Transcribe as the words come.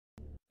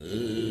Hi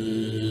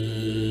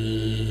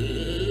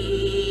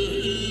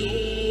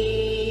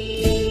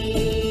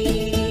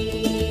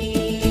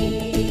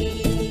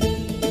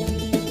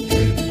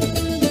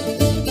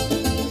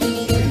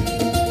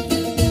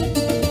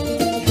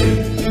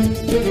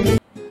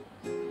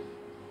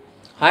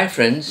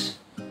friends,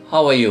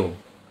 how are you?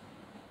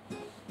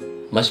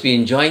 Must be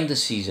enjoying the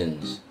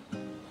seasons.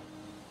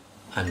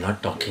 I'm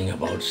not talking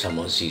about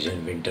summer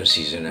season, winter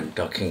season, I'm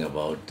talking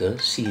about the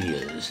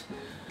serials.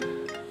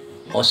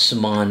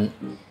 Osman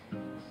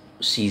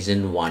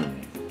season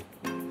 1.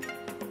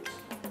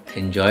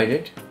 Enjoyed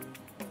it?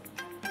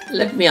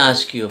 Let me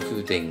ask you about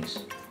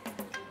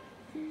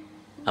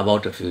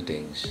a few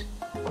things.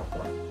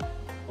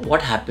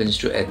 What happens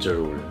to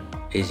Ertuğrul?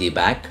 Is he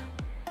back?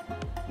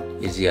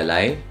 Is he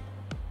alive?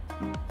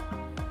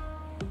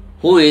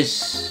 Who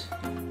is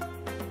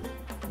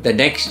the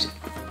next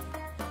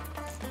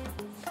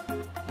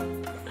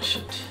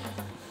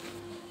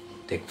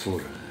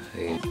Tekfur?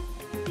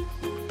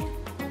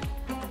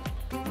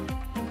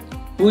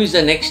 Who is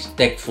the next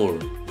Tekfur?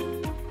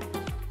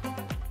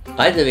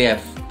 By the way,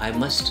 I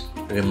must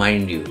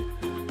remind you,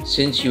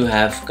 since you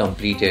have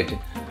completed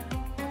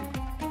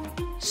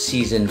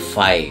season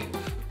 5,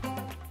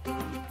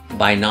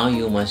 by now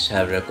you must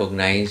have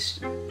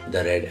recognized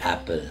the red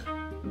apple.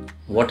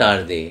 What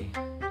are they?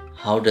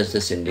 How does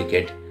the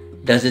syndicate,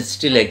 does it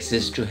still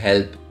exist to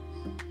help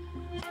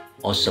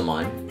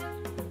Osman?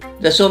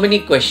 There are so many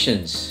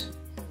questions.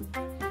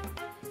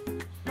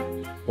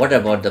 What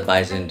about the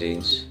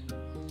Byzantines?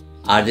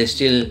 Are they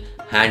still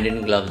hand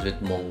in gloves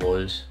with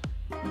Mongols?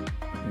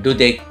 Do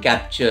they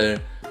capture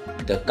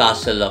the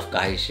castle of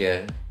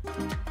Kayseri?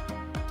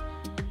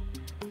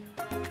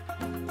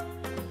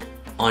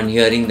 On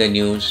hearing the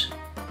news,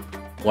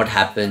 what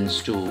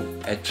happens to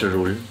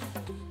Ertuğrul?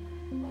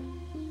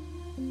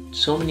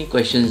 So many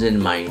questions in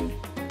mind.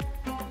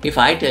 If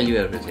I tell you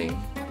everything,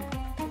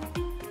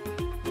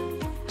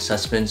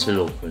 suspense will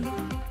open.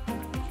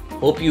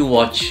 Hope you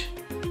watch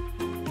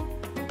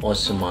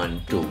Osman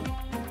 2.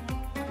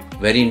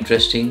 Very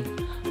interesting.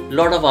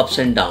 Lot of ups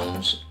and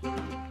downs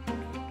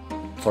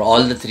for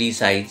all the three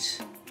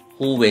sides.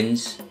 Who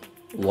wins?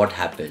 What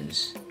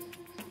happens?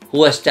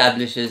 Who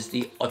establishes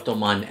the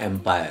Ottoman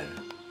Empire?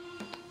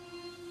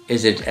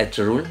 Is it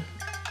Ertuğrul?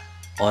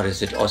 Or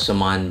is it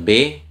Osman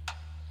Bey?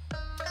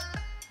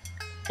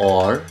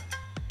 Or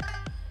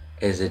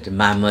is it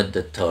Mehmed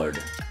III?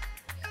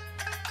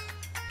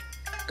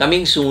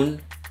 Coming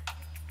soon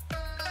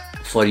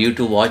for you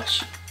to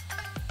watch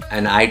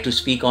and I to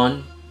speak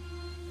on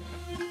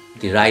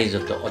the rise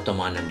of the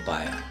Ottoman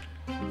Empire.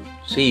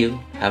 See you.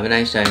 Have a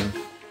nice time.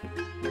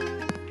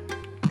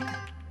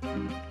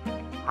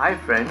 Hi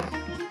friends.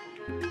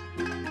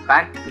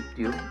 Back with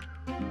you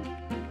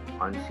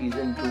on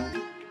season 2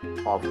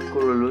 of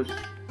Kurulus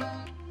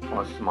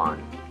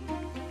Osman.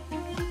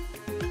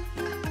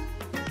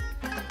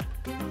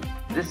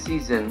 This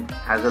season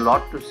has a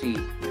lot to see,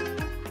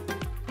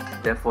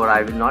 therefore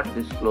I will not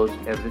disclose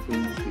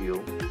everything to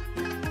you.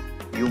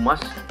 You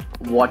must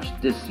watch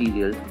this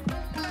serial.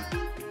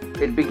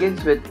 It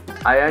begins with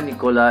Aya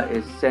Nicola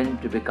is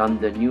sent to become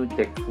the new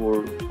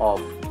Tekfur of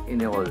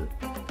Inal,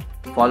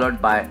 followed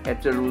by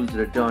Ertuğrul's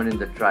return in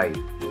the tribe.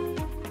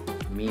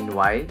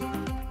 Meanwhile,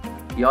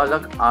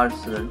 Yoluk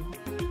Arslan,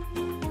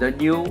 the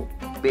new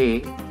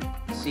Bey,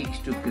 seeks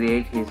to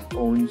create his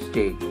own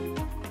state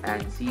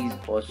and sees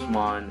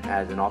Osman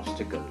as an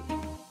obstacle.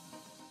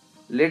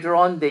 Later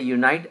on, they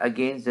unite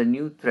against the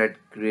new threat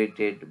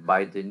created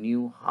by the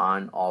new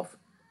Khan of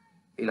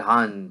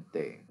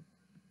Ilhanli,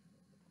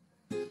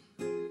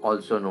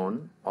 also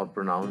known or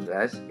pronounced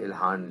as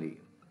Ilhanli,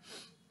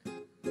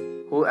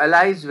 who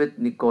allies with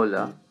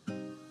Nicola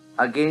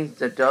against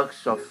the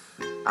Turks of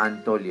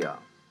Anatolia.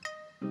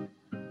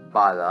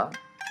 Bala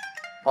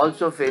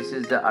also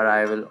faces the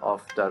arrival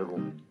of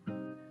Targun,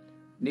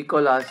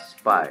 Nicola's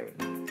spy,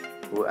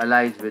 who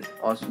allies with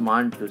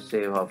Osman to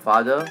save her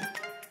father,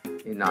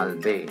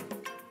 Inal Bey.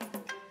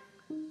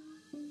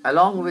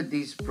 Along with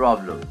these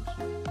problems,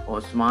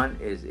 Osman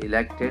is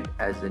elected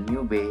as the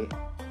new Bey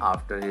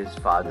after his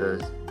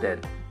father's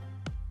death.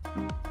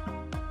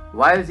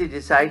 Whilst he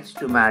decides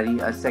to marry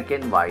a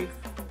second wife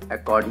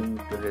according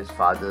to his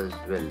father's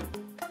will.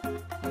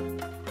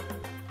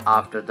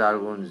 After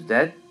Targun's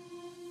death,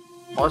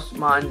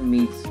 Osman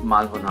meets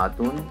Malhun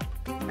Hatun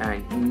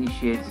and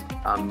initiates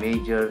a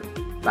major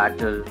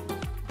battle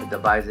with the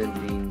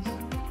Byzantines,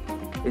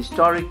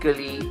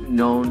 historically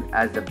known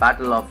as the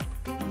Battle of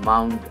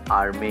Mount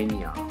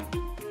Armenia,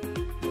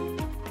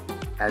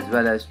 as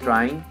well as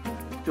trying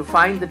to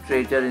find the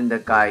traitor in the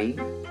Kai,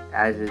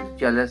 as his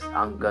jealous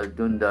uncle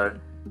Dundar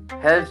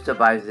helps the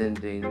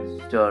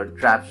Byzantines stir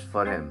traps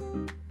for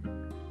him.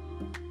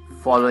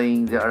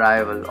 Following the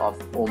arrival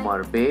of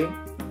Omar Bey,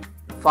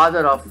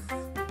 father of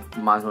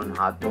Malhun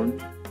Hatun,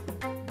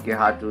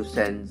 Kehatu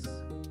sends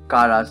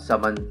Kara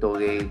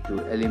Samantoge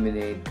to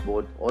eliminate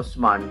both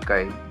Osman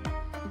Kai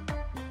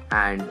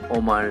and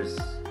Omar's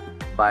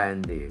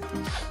Bayandev.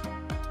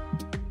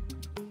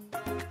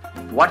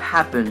 What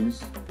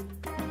happens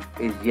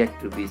is yet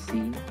to be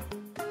seen.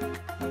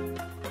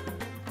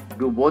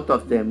 do both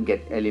of them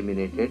get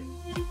eliminated?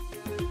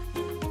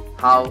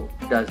 How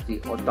does the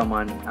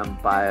Ottoman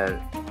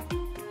Empire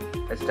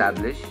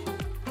establish?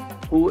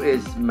 Who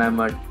is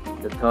Mehmed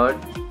III?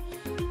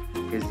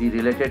 Is he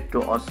related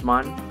to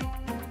Osman?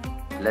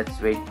 Let's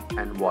wait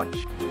and watch.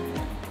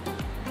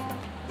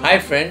 Hi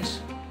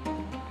friends,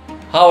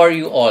 how are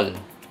you all?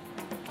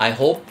 I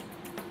hope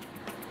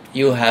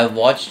you have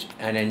watched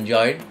and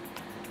enjoyed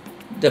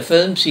the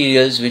film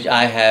serials which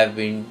I have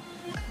been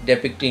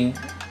depicting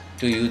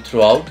to you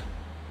throughout.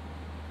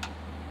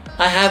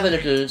 I have a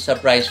little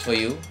surprise for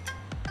you,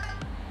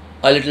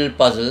 a little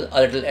puzzle,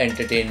 a little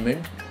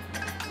entertainment.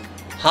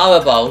 How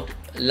about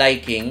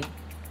liking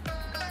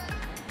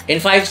in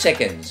 5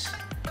 seconds?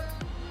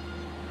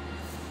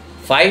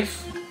 5,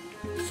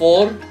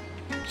 4,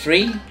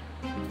 3,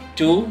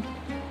 2,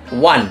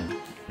 1.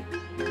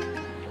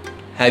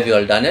 Have you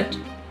all done it?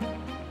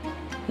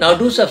 Now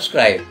do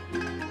subscribe,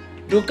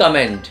 do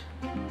comment,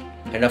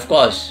 and of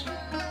course,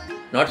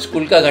 not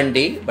school ka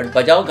ghanti, but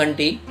bajao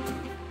ghanti.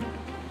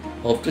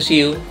 Hope to see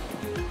you.